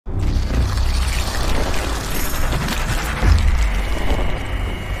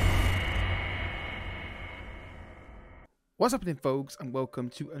What's happening, folks, and welcome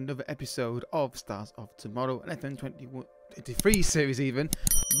to another episode of Stars of Tomorrow, an FM23 series even,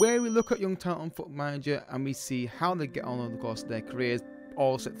 where we look at young talent on Football Manager and we see how they get on over the course of their careers,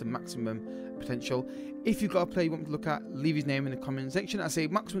 all set to maximum potential. If you've got a player you want me to look at, leave his name in the comment section. I say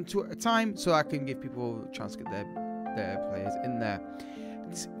maximum 2 at a time so I can give people a chance to get their players in there.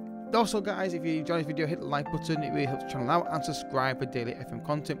 Also, guys, if you enjoyed this video, hit the like button. It really helps the channel out, and subscribe for daily FM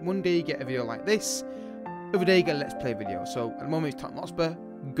content. One day you get a video like this, other day you get a Let's Play video. So at the moment it's Tottenham Hotspur.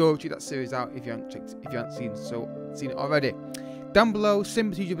 Go check that series out if you haven't seen it already. Down below, same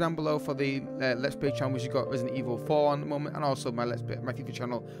procedure down below for the Let's Play channel, which has got Resident Evil 4 on the moment, and also my my FIFA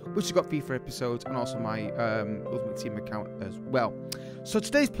channel, which has got FIFA episodes, and also my Ultimate Team account as well. So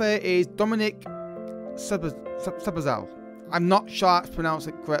today's player is Dominik Szoboszlai. I'm not sure I pronounced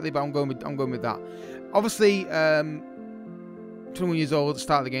it correctly, but I'm going with that. Obviously, 21 years old at the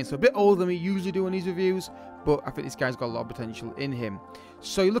start of the game, so a bit older than we usually do on these reviews, but I think this guy's got a lot of potential in him.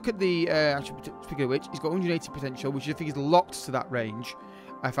 So you look at the, actually, speaking of which, he's got 180 potential, which I think is locked to that range,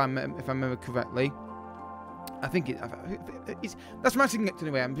 if I remember correctly. I think that's the max you can get to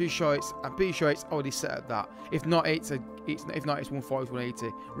anyway. I'm pretty sure it's already set at that. If not, it's 140 to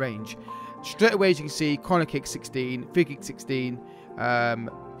 180 range. Straight away, as you can see, corner kick 16, free kick 16,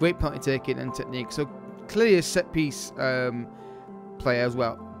 great penalty taking and technique. So clearly a set piece player as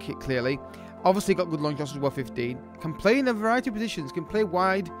well. Clearly, obviously got good long shots as well. 15, can play in a variety of positions. Can play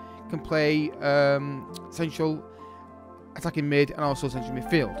wide, can play central, attacking mid, and also central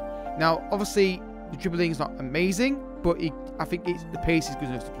midfield. Now, obviously, the dribbling is not amazing, but I think the pace is good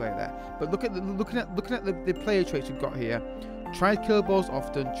enough to play there. But looking at the player traits we've got here. Tries kill balls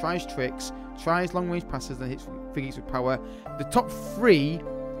often, tries tricks, tries long range passes, and hits free kicks with power. The top 3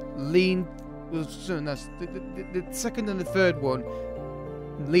 lean. The second and the third one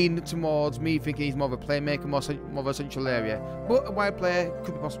lean towards me thinking he's more of a playmaker, more of a central area. But a wide player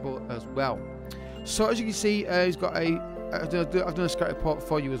could be possible as well. So as you can see, he's got a. I've done a scout report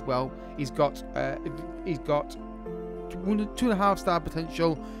for you as well. He's got 2.5 star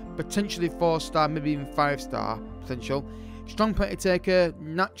potential, potentially 4-star, maybe even 5-star potential. Strong penalty taker,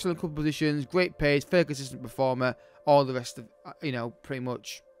 natural in couple positions, great pace, fairly consistent performer. All the rest of pretty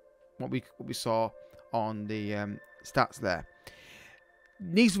much what we saw on the stats there.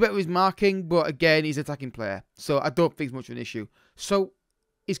 Needs to be better with his marking, but again, he's an attacking player, so I don't think it's much of an issue. So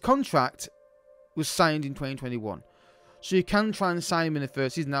his contract was signed in 2021. So you can try and sign him in the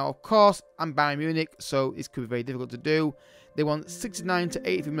first season. Now, of course, I'm Bayern Munich, so this could be very difficult to do. They want 69 to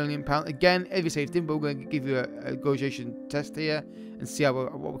 83 million pounds. Again, every safety, but we're going to give you a negotiation test here and see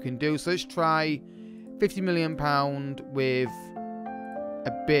what we can do. So let's try 50 million pound with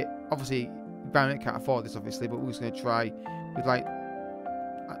a bit. Obviously, Bayern Munich can't afford this, obviously, but we're just going to try with like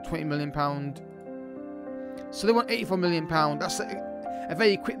 20 million pound. So they want 84 million pound. That's a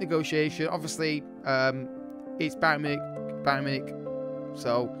very quick negotiation. Obviously, it's Bayern Munich,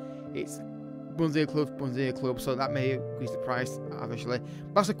 so it's Bundesliga club, so that may increase the price eventually.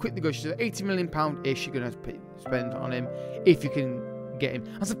 But that's a quick negotiation. 80 million pound-ish you're going to spend on him if you can get him.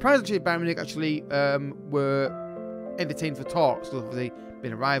 I'm surprised actually Bayern Munich actually were entertained for talks. So obviously,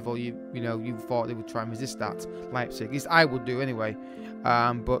 being a rival, you thought they would try and resist that, Leipzig. At least I would do anyway.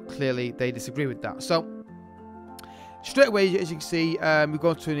 But clearly they disagree with that. So straight away, as you can see, we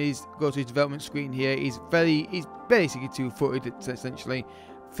go to his development screen here. He's basically 2-footed essentially.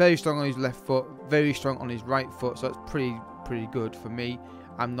 Very strong on his left foot, very strong on his right foot. So that's pretty good for me.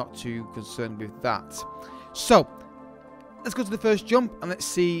 I'm not too concerned with that. So let's go to the first jump and let's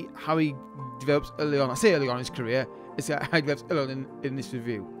see how he develops early on. I say early on in his career. Let's see how he develops early on in this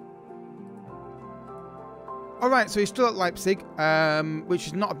review. Alright, so he's still at Leipzig, which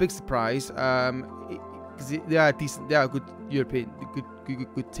is not a big surprise. Because they are decent, they are a good European,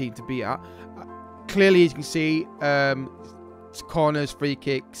 good team to be at. Clearly, as you can see, corners, free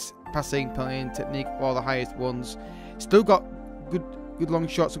kicks, passing, penalty, technique, all the highest ones. Still got good long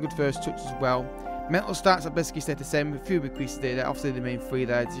shots and good first touch as well. Mental stats are basically stayed the same. A few big creases there. Obviously, the main 3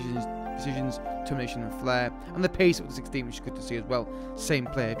 there: decisions, termination, and flair, and the pace up to 16, which is good to see as well. Same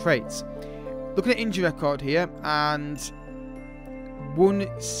player traits. Looking at injury record here, and one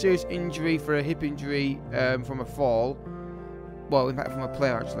serious injury for a hip injury from a fall. Well, in fact, from a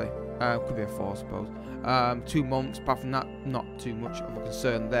player actually. Could be a fall, I suppose. 2 months. Apart from that, not too much of a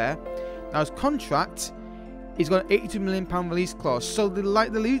concern there. Now his contract, he's got an 82 million pound release clause. So the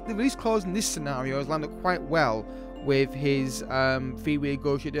release clause in this scenario has landed quite well with his fee we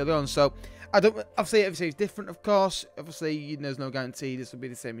negotiated earlier on. So obviously every save is different, of course. Obviously, there's no guarantee this will be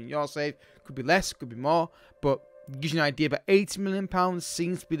the same in your save. Could be less, could be more, but gives you an idea. But £80 million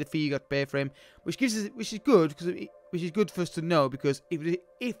seems to be the fee you got to pay for him, which is good because which is good for us to know, because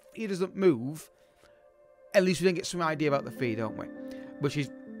if he doesn't move, at least we then get some idea about the fee, don't we? Which is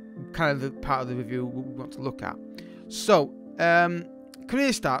kind of the part of the review we want to look at. So,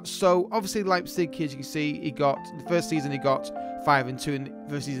 career stats. So, obviously, Leipzig, as you can see, he got, the first season he got 5-2 in the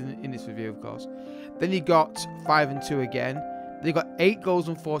first season in this review, of course. Then he got 5-2 again. Then he got 8 goals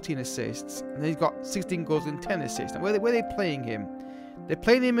and 14 assists. And then he's got 16 goals and 10 assists. Now, where are they playing him? They're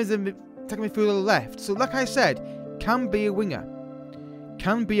playing him as a attacking midfielder left. So, like I said, can be a winger.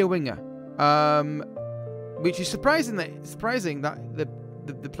 Can be a winger. Which is surprising that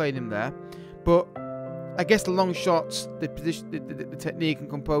they're playing him there. But I guess the long shots, the position, the technique and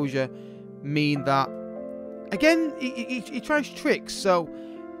composure mean that, again, he tries tricks. So,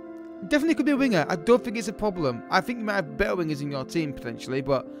 definitely could be a winger. I don't think it's a problem. I think you might have better wingers in your team, potentially.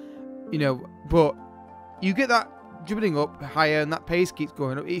 But, you know, you get that dribbling up higher and that pace keeps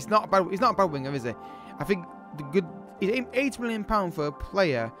going up. He's not a bad winger, is he? I think he's £80 million for a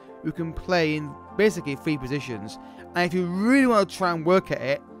player who can play in basically 3 positions. And if you really want to try and work at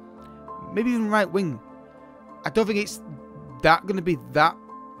it, maybe even right wing. I don't think it's going to be that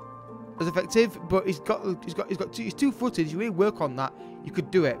as effective, but he's 2-footed. If you really work on that, you could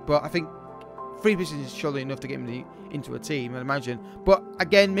do it. But I think 3 positions is surely enough to get him into a team, I imagine. But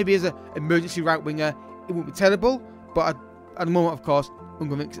again, maybe as an emergency right winger, it wouldn't be terrible. But at the moment, of course,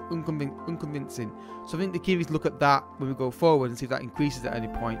 unconvincing. So I think the key is to look at that when we go forward and see if that increases at any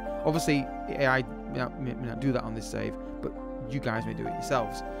point. Obviously, AI may not do that on this save, but you guys may do it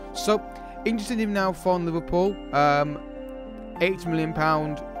yourselves. So, interested in him now for Liverpool. £80 million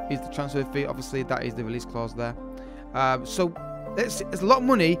is the transfer fee. Obviously, that is the release clause there. So, it's a lot of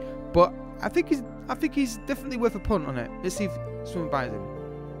money, but I think he's definitely worth a punt on it. Let's see if someone buys him.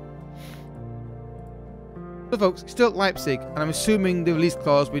 So folks, still at Leipzig, and I'm assuming the release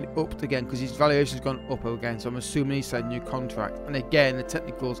clause has been upped again because his valuation has gone up again, so I'm assuming he signed a new contract. And again, the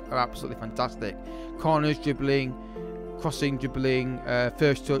technicals are absolutely fantastic. Corners, dribbling, crossing, dribbling,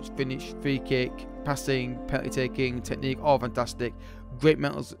 first touch, finish, free kick, passing, penalty taking, technique, all fantastic. Great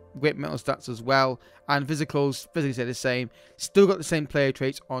mental stats as well, and physicals, physically say the same. Still got the same player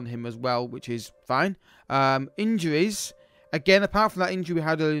traits on him as well, which is fine. Injuries, again, apart from that injury we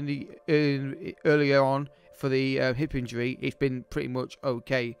had earlier on, for the hip injury, it's been pretty much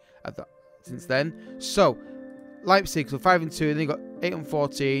okay since then. So, Leipzig, so 5-2, then he got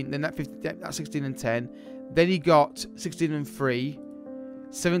 8-14, then that 16-10, then he got 16-3,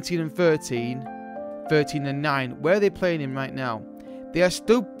 17-13, 13-9. Where are they playing him right now? They're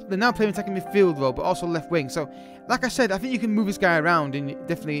now playing attacking midfield role, but also left wing. So, like I said, I think you can move this guy around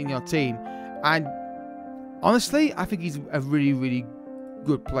definitely in your team. And honestly, I think he's a really, really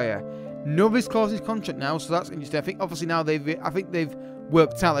good player. Nobody's closed his contract now, so that's interesting. I think obviously now they've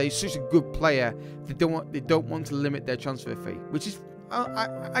worked out that he's such a good player. They don't want to limit their transfer fee, which is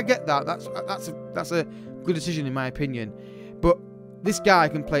I get that. That's a good decision in my opinion. But this guy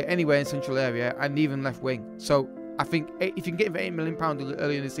can play anywhere in central area and even left wing. So I think if you can get him for £8 million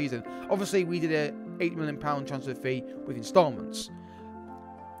early in the season, obviously we did a £8 million transfer fee with instalments.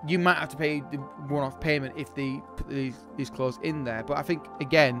 You might have to pay the one-off payment if they put these clauses in there. But I think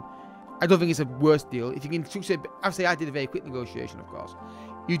again, I don't think it's a worse deal. If you can structure it, obviously I did a very quick negotiation, of course.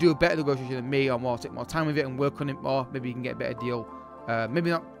 You do a better negotiation than me, or take more time with it and work on it more. Maybe you can get a better deal.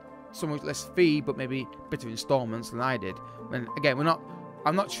 Maybe not so much less fee, but maybe better installments than I did. And again,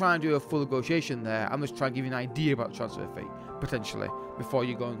 I'm not trying to do a full negotiation there. I'm just trying to give you an idea about the transfer fee, potentially, before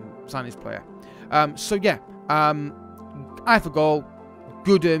you go and sign this player. So yeah, eye for goal,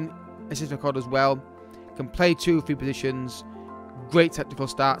 good assist record as well. Can play 2 or 3 positions. Great technical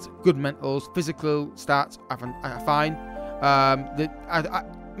stats, good mentals, physical stats are fine.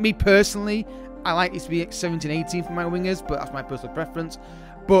 Me personally, I like this to be 17-18 for my wingers, but that's my personal preference.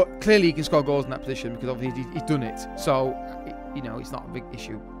 But clearly he can score goals in that position because obviously he's done it. So, you know, it's not a big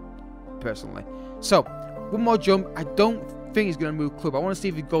issue, personally. So, one more jump. I don't think he's going to move club. I want to see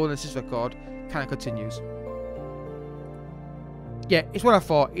if his goal and assist record kind of continues. Yeah, it's what I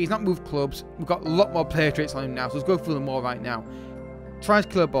thought. He's not moved clubs. We've got a lot more player traits on him now, so let's go through them more right now. Tries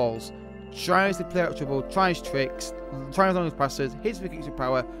killer balls, tries to play out trouble, tries tricks, tries on his passes, hits for kicks with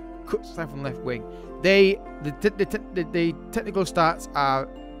power, cuts aside from left wing. The technical stats are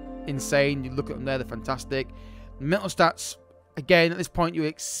insane. You look at them there, they're fantastic. Mental stats, again, at this point, you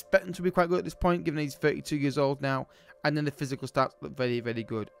expect them to be quite good at this point, given he's 32 years old now. And then the physical stats look very, very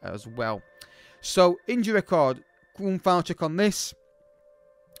good as well. So, injury record, one final check on this.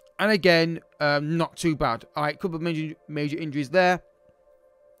 And again, not too bad. All right, a couple of major injuries there.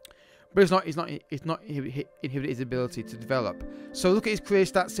 But it's not inhibited his ability to develop. So look at his career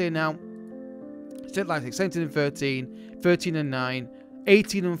stats here now. like 17 and 13, 13 and 9,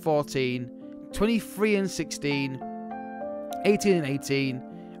 18 and 14, 23 and 16, 18 and 18,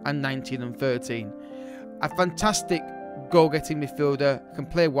 and 19 and 13. A fantastic goal-getting midfielder, can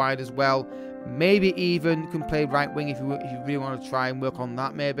play wide as well. Maybe even can play right wing if you really want to try and work on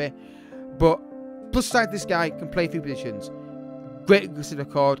that, maybe. But plus side, this guy can play 3 positions. Great assist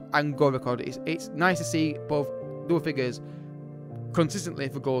record and goal record. It's nice to see both double figures consistently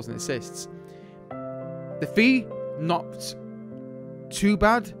for goals and assists. The fee, not too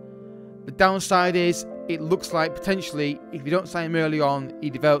bad. The downside is it looks like potentially if you don't sign him early on, he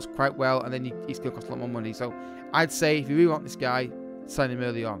develops quite well and then he's going to cost a lot more money. So I'd say if you really want this guy, sign him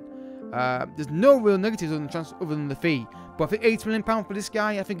early on. There's no real negatives on the chance other than the fee. But I think £80 million for this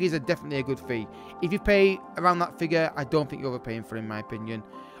guy, I think is definitely a good fee. If you pay around that figure, I don't think you're overpaying for him, in my opinion.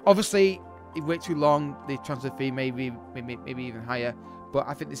 Obviously, if you wait too long, the transfer fee may be even higher. But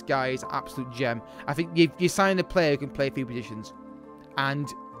I think this guy is an absolute gem. I think if you sign a player who can play 3 positions, and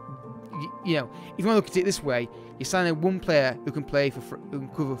you know, if you want to look at it this way, you're signing one player who can play who can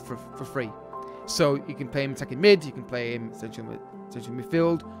cover for free. So you can play him attacking mid, you can play him essentially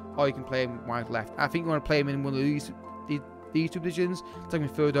midfield, or you can play him wide left. I think you want to play him in one of these 2 positions, attacking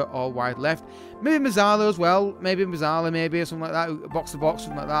midfielder or wide left. Maybe Mazzala as well. Maybe Mazzala, maybe or something like that. Box to box,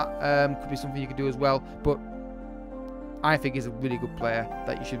 something like that. Could be something you could do as well. But I think he's a really good player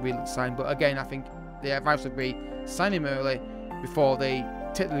that you should really sign. But again, I think the advice would be sign him early before they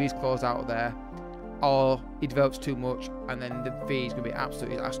take the release clause out of there, or he develops too much and then the fee is going to be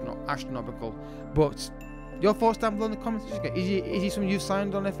absolutely astronomical. But your thoughts down below in the comments. Is he someone you've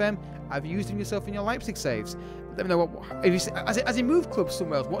signed on FM? Have you used him yourself in your Leipzig saves? Let me know has he moved clubs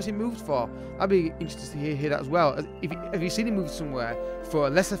somewhere else? What's he moved for? I'd be interested to hear that as well. Have you seen him move somewhere for a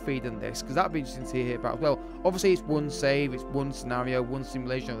lesser fee than this? Because that'd be interesting to hear about as well. Obviously, it's one save, it's one scenario, one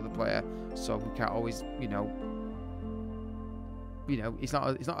simulation of the player, so we can't always, you know, it's not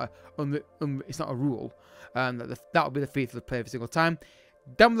a rule. That would be the fee for the player every single time.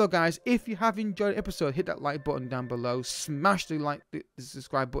 Down below, guys, if you have enjoyed the episode, hit that like button down below. Smash the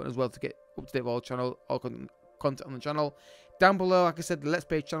subscribe button as well to get up to date with all content on the channel. Down below, like I said, the Let's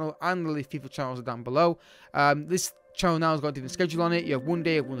Play channel and the Leaf FIFA channels are down below. This channel now has got a different schedule on it. You have one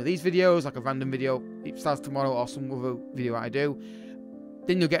day of one of these videos, like a random video. It starts tomorrow or some other video I do.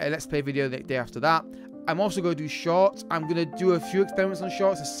 Then you'll get a Let's Play video the day after that. I'm also going to do shorts. I'm going to do a few experiments on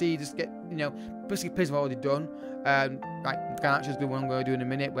shorts to see, just get, you know, basically plays I've already done. Like Financial is the one I'm going to do in a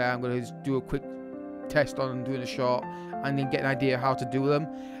minute, where I'm going to just do a quick test on doing a short and then get an idea how to do them.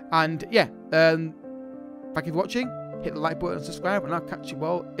 And yeah, thank you for watching. Hit the like button and subscribe, and I'll catch you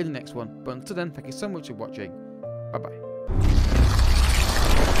all in the next one. But until then, thank you so much for watching. Bye bye.